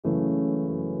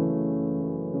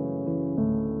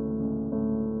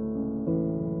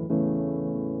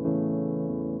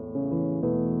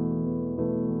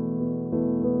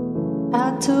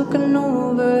took an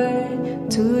Uber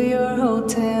to your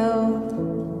hotel.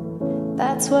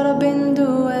 That's what I've been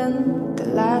doing the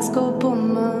last couple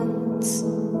months.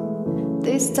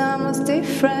 This time was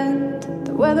different,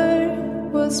 the weather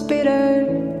was bitter,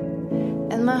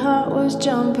 and my heart was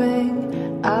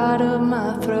jumping out of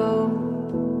my throat.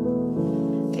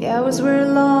 The hours were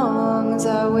long as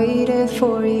I waited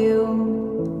for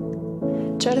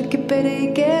you. Try to keep it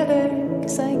together,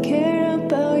 'cause I care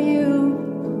about you.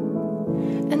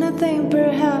 And I think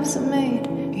perhaps I made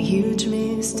a huge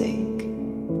mistake.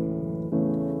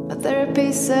 My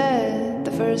therapist said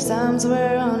the first times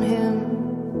were on him,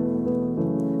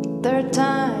 third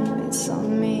time it's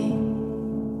on me.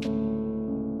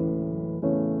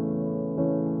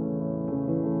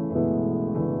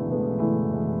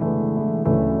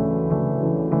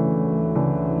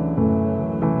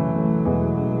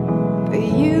 But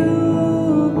you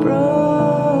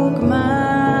broke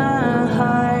my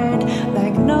heart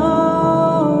like no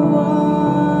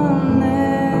one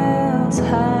else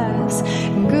has.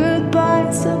 And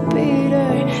goodbyes are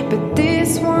bitter, but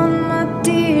this one, my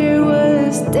dear,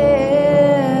 was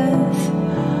death.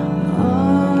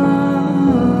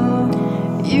 Oh,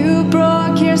 you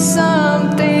broke your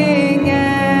something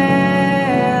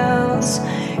else.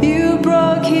 You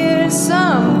broke your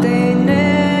something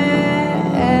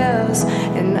else,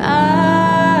 and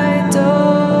I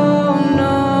don't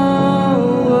know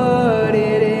what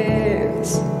it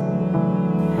is.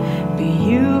 But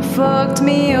you fucked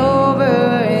me over.